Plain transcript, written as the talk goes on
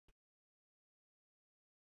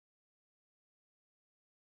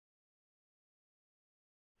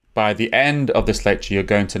By the end of this lecture, you're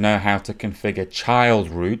going to know how to configure child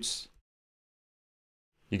routes.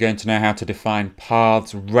 You're going to know how to define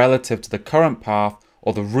paths relative to the current path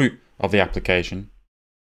or the root of the application.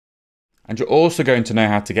 And you're also going to know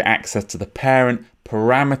how to get access to the parent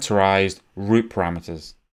parameterized root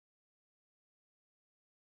parameters.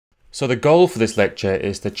 So the goal for this lecture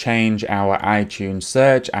is to change our iTunes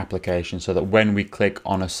search application so that when we click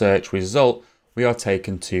on a search result, we are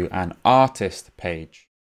taken to an artist page.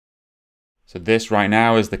 So this right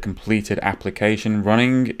now is the completed application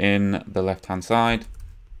running in the left-hand side.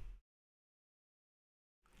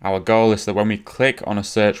 Our goal is that when we click on a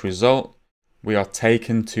search result, we are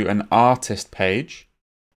taken to an artist page.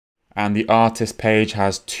 And the artist page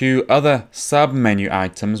has two other sub-menu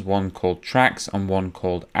items, one called tracks and one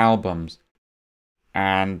called albums.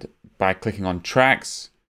 And by clicking on tracks,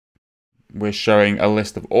 we're showing a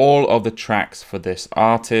list of all of the tracks for this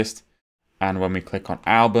artist. And when we click on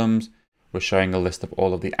albums, we're showing a list of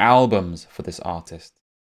all of the albums for this artist.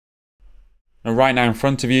 Now, right now in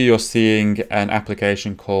front of you, you're seeing an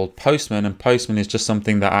application called Postman, and Postman is just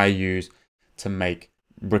something that I use to make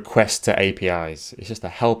requests to APIs. It's just a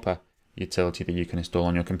helper utility that you can install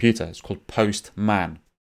on your computer. It's called Postman.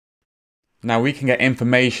 Now, we can get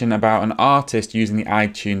information about an artist using the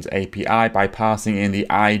iTunes API by passing in the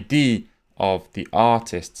ID of the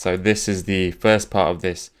artist. So this is the first part of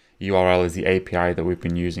this URL, is the API that we've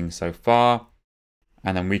been using so far.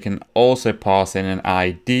 And then we can also pass in an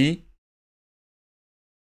ID.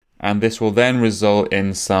 And this will then result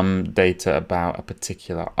in some data about a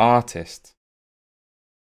particular artist.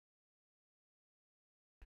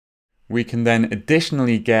 We can then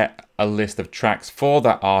additionally get a list of tracks for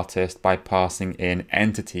that artist by passing in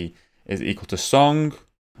entity is equal to song.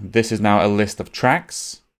 This is now a list of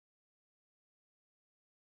tracks.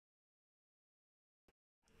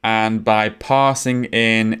 And by passing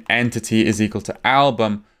in entity is equal to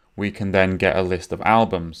album, we can then get a list of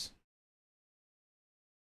albums.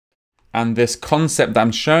 And this concept that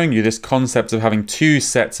I'm showing you, this concept of having two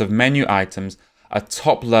sets of menu items, a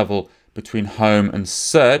top level between home and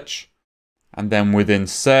search, and then within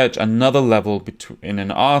search, another level in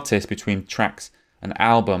an artist between tracks and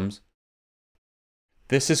albums.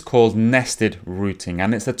 This is called nested routing,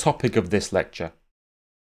 and it's the topic of this lecture.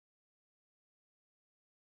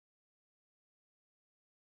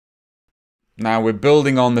 Now we're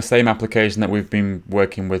building on the same application that we've been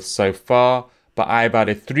working with so far, but I've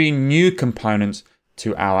added three new components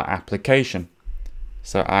to our application.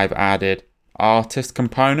 So I've added artist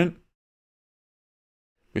component,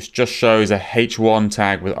 which just shows a H1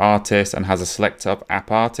 tag with artist and has a selector of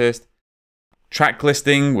app artist. Track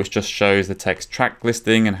listing, which just shows the text track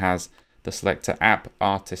listing and has the selector app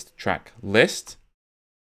artist track list.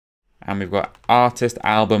 And we've got artist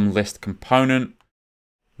album list component,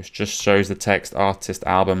 which just shows the text artist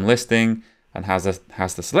album listing and has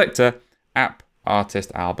the selector app artist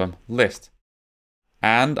album list.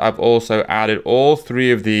 And I've also added all three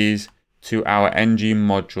of these to our ng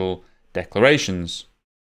module declarations.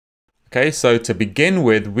 Okay, so to begin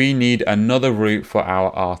with, we need another route for our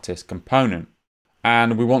artist component.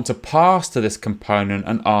 And we want to pass to this component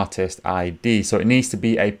an artist ID. So it needs to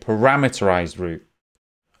be a parameterized route.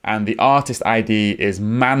 And the artist ID is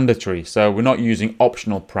mandatory, so we're not using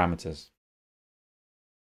optional parameters.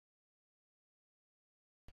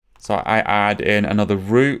 So I add in another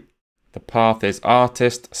route. The path is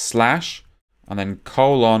artist slash and then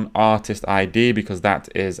colon artist ID because that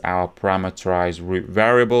is our parameterized route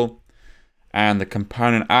variable. And the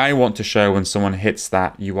component I want to show when someone hits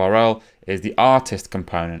that URL is the artist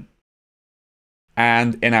component.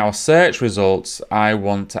 And in our search results, I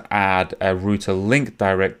want to add a router link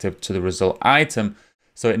directive to the result item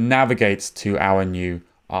so it navigates to our new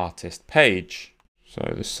artist page.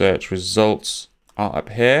 So the search results are up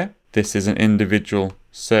here. This is an individual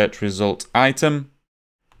search results item.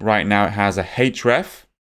 Right now it has a href,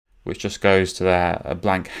 which just goes to a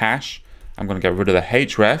blank hash. I'm going to get rid of the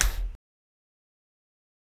href.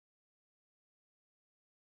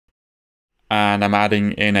 And I'm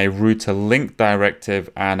adding in a router link directive,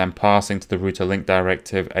 and I'm passing to the router link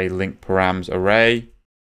directive a link params array.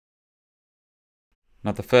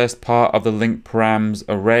 Now the first part of the link params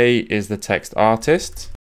array is the text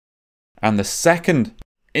artist. And the second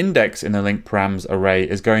index in the link params array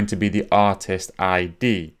is going to be the artist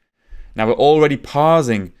ID. Now we're already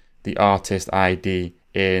parsing the artist ID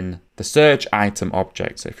in the search item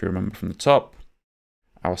object. So if you remember from the top,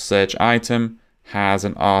 our search item has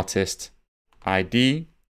an artist ID,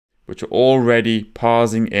 which are already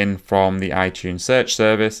parsing in from the iTunes search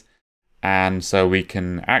service. And so we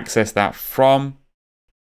can access that from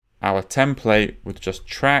our template with just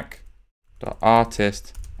track.artist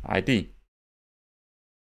ID.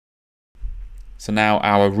 So now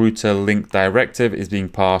our router link directive is being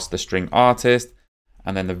passed the string artist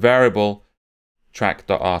and then the variable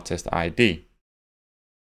track.artist ID.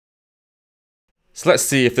 So let's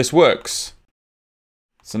see if this works.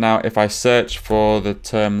 So now if I search for the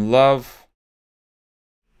term love,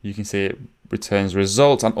 you can see it returns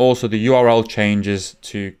results, and also the URL changes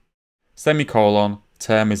to semicolon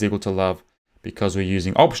term is equal to love because we're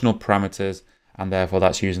using optional parameters, and therefore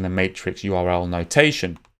that's using the matrix URL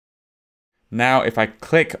notation. Now if I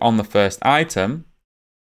click on the first item,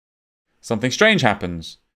 something strange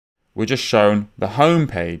happens. We're just shown the home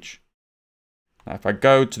page. Now if I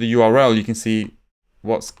go to the URL, you can see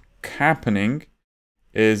what's happening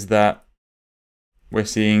is that we're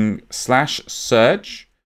seeing /search,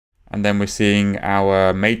 and then we're seeing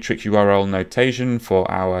our matrix URL notation for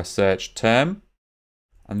our search term,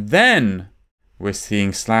 and then we're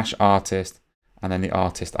seeing /artist and then the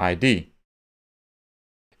artist ID.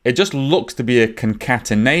 It just looks to be a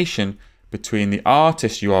concatenation between the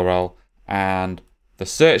artist URL and the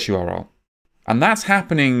search URL. And that's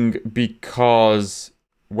happening because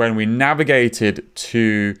when we navigated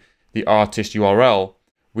to the artist URL,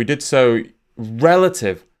 we did so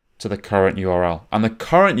relative to the current URL. And the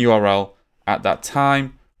current URL at that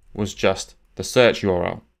time was just the search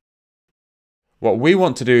URL. What we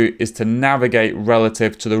want to do is to navigate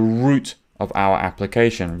relative to the root of our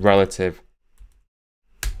application, relative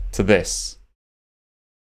to this.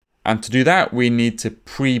 And to do that, we need to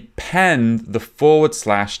prepend the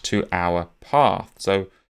 / to our path. So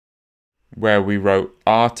where we wrote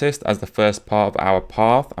artist as the first part of our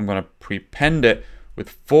path, I'm going to prepend it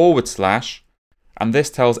with /, and this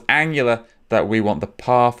tells Angular that we want the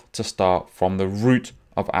path to start from the root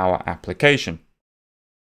of our application.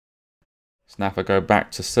 So now if I go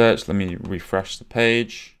back to search, let me refresh the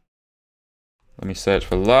page. Let me search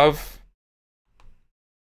for love.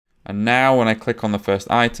 And now when I click on the first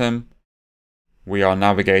item, we are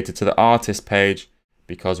navigated to the artist page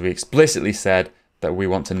because we explicitly said that we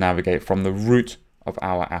want to navigate from the root of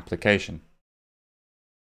our application.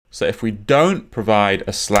 So if we don't provide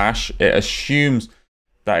a /, it assumes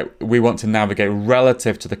that we want to navigate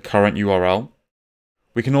relative to the current URL.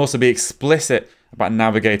 We can also be explicit about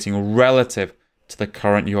navigating relative to the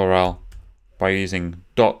current URL by using ./.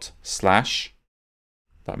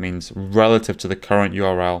 That means relative to the current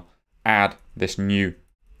URL, add this new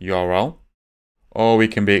URL. Or we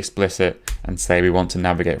can be explicit and say we want to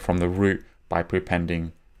navigate from the root by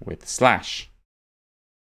prepending with /.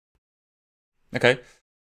 Okay.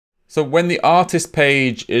 So when the artist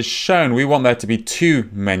page is shown, we want there to be two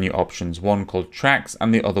menu options, one called tracks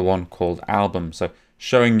and the other one called album. So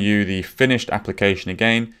showing you the finished application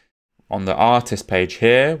again, on the artist page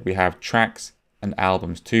here, we have tracks and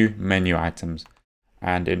albums, two menu items.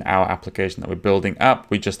 And in our application that we're building up,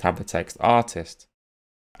 we just have the text artist.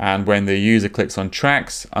 And when the user clicks on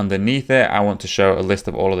tracks, underneath it, I want to show a list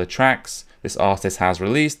of all of the tracks this artist has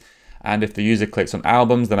released. And if the user clicks on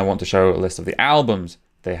albums, then I want to show a list of the albums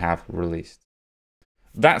they have released.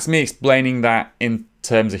 That's me explaining that in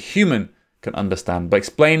terms a human can understand, but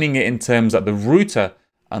explaining it in terms that the router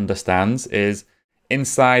understands is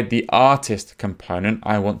inside the artist component,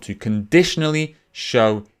 I want to conditionally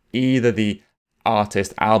show either the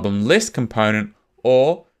artist album list component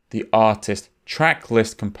or the artist track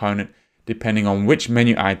list component, depending on which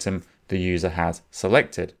menu item the user has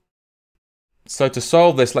selected. So to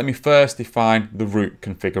solve this, let me first define the root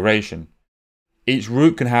configuration. Each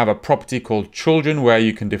root can have a property called children where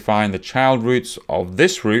you can define the child roots of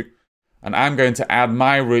this root, and I'm going to add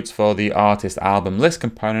my roots for the artist album list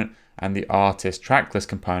component and the artist track list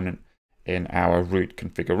component in our root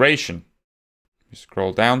configuration. You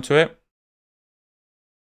scroll down to it.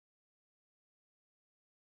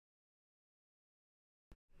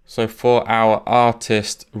 So for our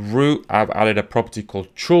artist root, I've added a property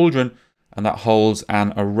called children, and that holds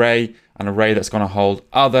an array that's going to hold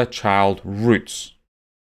other child roots.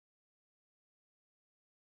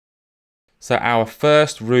 So our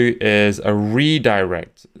first root is a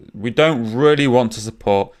redirect. We don't really want to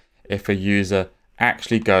support if a user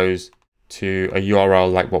actually goes to a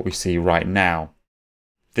URL like what we see right now.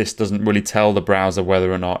 This doesn't really tell the browser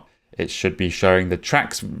whether or not it should be showing the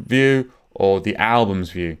tracks view or the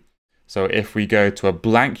albums view. So if we go to a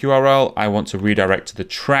blank URL, I want to redirect to the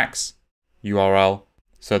tracks URL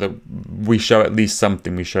so that we show at least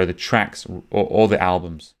something. We show the tracks or the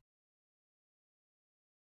albums.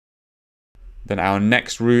 Then our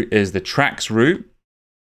next root is the tracks root.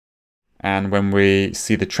 And when we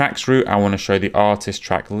see the tracks root, I want to show the artist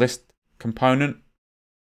track list component.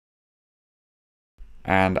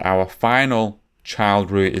 And our final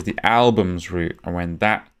child root is the albums root. And when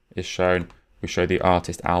that is shown, we show the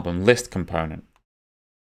artist album list component.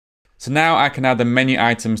 So now I can add the menu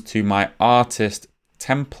items to my artist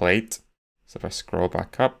template. So if I scroll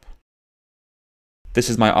back up, this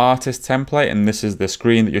is my artist template, and this is the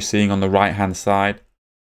screen that you're seeing on the right hand side.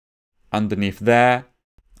 Underneath there,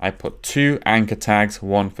 I put 2 anchor tags,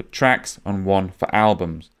 one for tracks and one for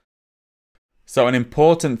albums. So an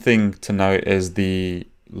important thing to note is the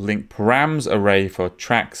link params array for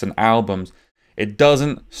tracks and albums. It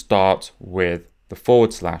doesn't start with the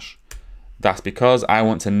 /. That's because I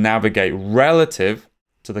want to navigate relative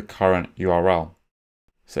to the current URL.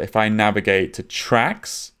 So if I navigate to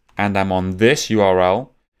tracks and I'm on this URL,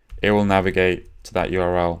 it will navigate to that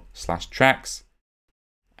URL /tracks.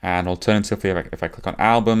 And alternatively, if I click on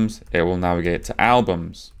albums, it will navigate to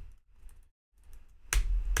albums.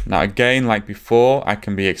 Now again, like before, I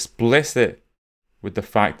can be explicit with the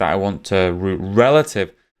fact that I want to route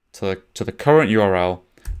relative to the current URL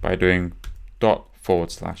by doing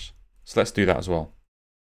 /. So let's do that as well.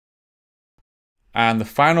 And the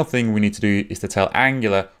final thing we need to do is to tell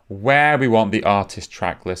Angular where we want the artist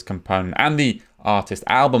track list component and the artist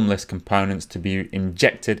album list components to be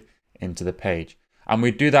injected into the page. And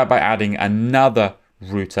we do that by adding another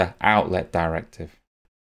router outlet directive.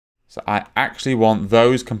 So I actually want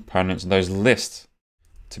those components, those lists,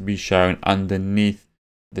 to be shown underneath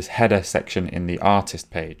this header section in the artist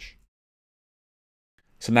page.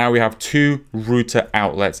 So now we have 2 router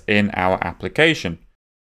outlets in our application.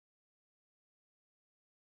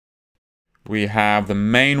 We have the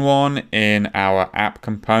main one in our app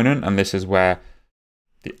component, and this is where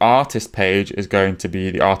the artist page is going to be,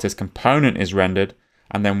 the artist component is rendered.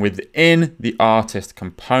 And then within the artist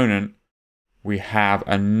component, we have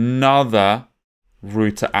another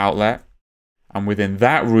router outlet. And within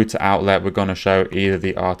that router outlet, we're going to show either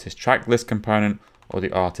the artist track list component or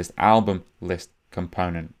the artist album list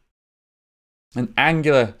component. And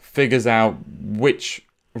Angular figures out which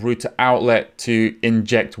router outlet to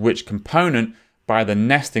inject which component by the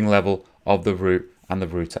nesting level of the root and the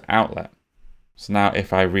router outlet. So now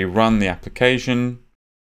if I rerun the application,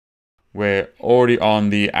 we're already on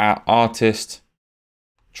the artist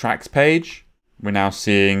tracks page. We're now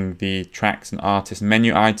seeing the tracks and artist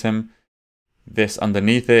menu item. This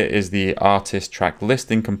underneath it is the artist track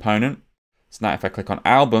listing component. So now if I click on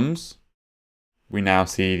albums, we now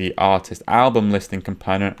see the artist album listing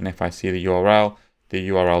component. And if I see the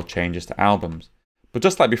URL changes to albums. But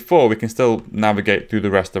just like before, we can still navigate through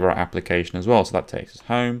the rest of our application as well. So that takes us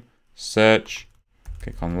home, search,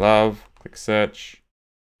 click on love, click search,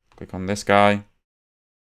 click on this guy.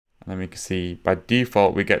 And then we can see by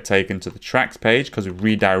default, we get taken to the tracks page because we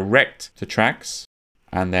redirect to tracks.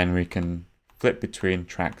 And then we can flip between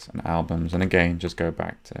tracks and albums. And again, just go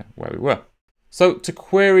back to where we were. So to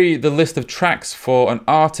query the list of tracks for an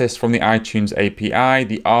artist from the iTunes API,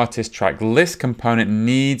 the artist track list component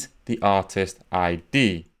needs the artist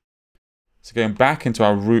ID. So going back into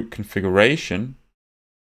our root configuration,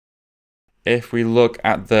 if we look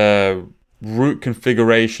at the root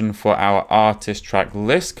configuration for our artist track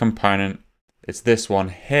list component, it's this one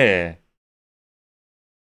here.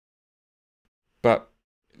 But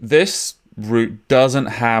this root doesn't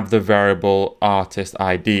have the variable artist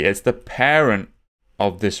ID. It's the parent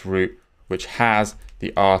of this root which has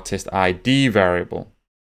the artist ID variable.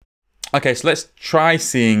 Okay, so let's try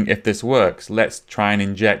seeing if this works. Let's try and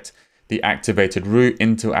inject the activated root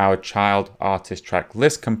into our child artist track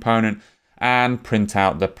list component and print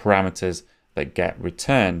out the parameters that get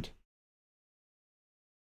returned.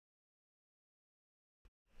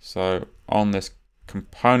 So on this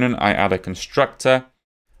component, I add a constructor.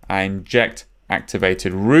 I inject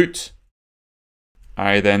activated root.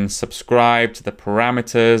 I then subscribe to the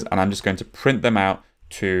parameters and I'm just going to print them out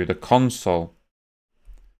to the console.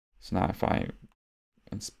 So now if I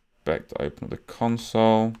inspect, open up the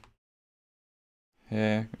console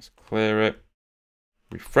here, let's clear it,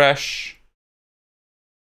 refresh.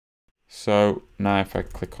 So now if I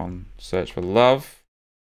click on search for love,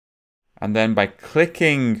 and then by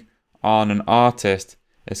clicking on an artist,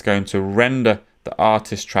 it's going to render the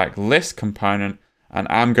artist track list component, and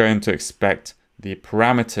I'm going to expect the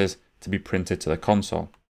parameters to be printed to the console.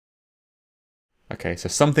 Okay, so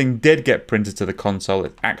something did get printed to the console.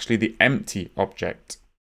 It's actually the empty object.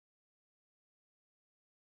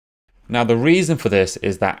 Now the reason for this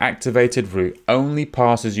is that activated root only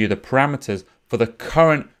passes you the parameters for the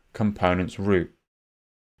current component's root.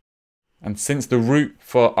 And since the root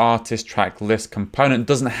for artist track list component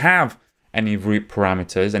doesn't have any root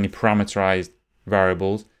parameters, any parameterized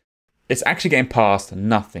variables, it's actually getting passed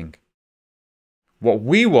nothing. What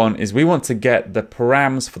we want is we want to get the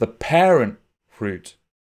params for the parent root.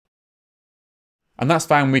 And that's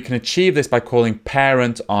fine. We can achieve this by calling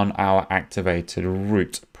parent on our activated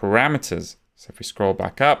root parameters. So if we scroll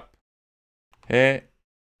back up here,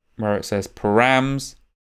 where it says params,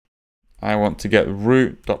 I want to get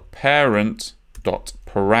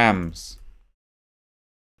root.parent.params.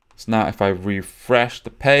 So now if I refresh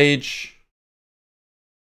the page,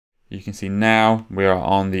 you can see now we are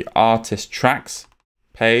on the artist tracks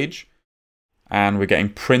page and we're getting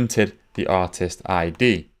printed the artist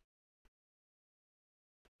ID.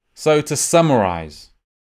 So to summarize,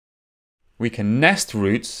 we can nest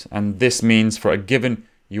roots, and this means for a given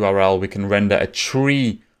URL we can render a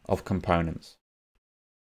tree of components.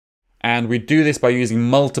 And we do this by using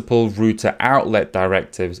multiple router outlet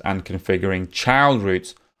directives and configuring child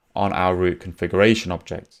roots on our root configuration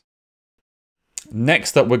objects.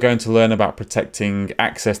 Next up, we're going to learn about protecting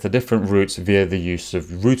access to different roots via the use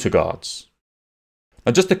of router guards.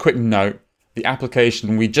 Now, just a quick note, the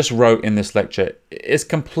application we just wrote in this lecture is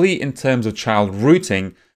complete in terms of child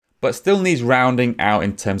routing, but still needs rounding out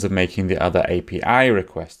in terms of making the other API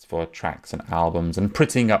requests for tracks and albums and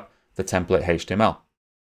printing up the template HTML.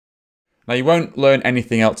 Now, you won't learn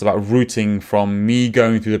anything else about routing from me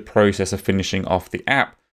going through the process of finishing off the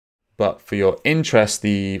app, but for your interest,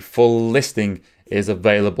 the full listing is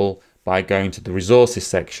available by going to the resources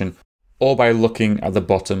section or by looking at the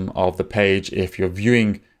bottom of the page if you're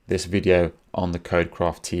viewing this video on the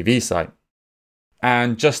Codecraft TV site.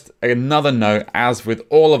 And just another note, as with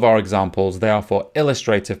all of our examples, they are for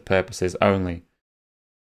illustrative purposes only.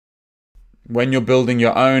 When you're building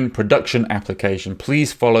your own production application,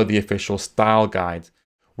 please follow the official style guides.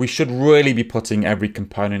 We should really be putting every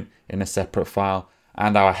component in a separate file,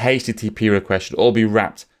 and our HTTP requests should all be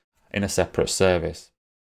wrapped in a separate service.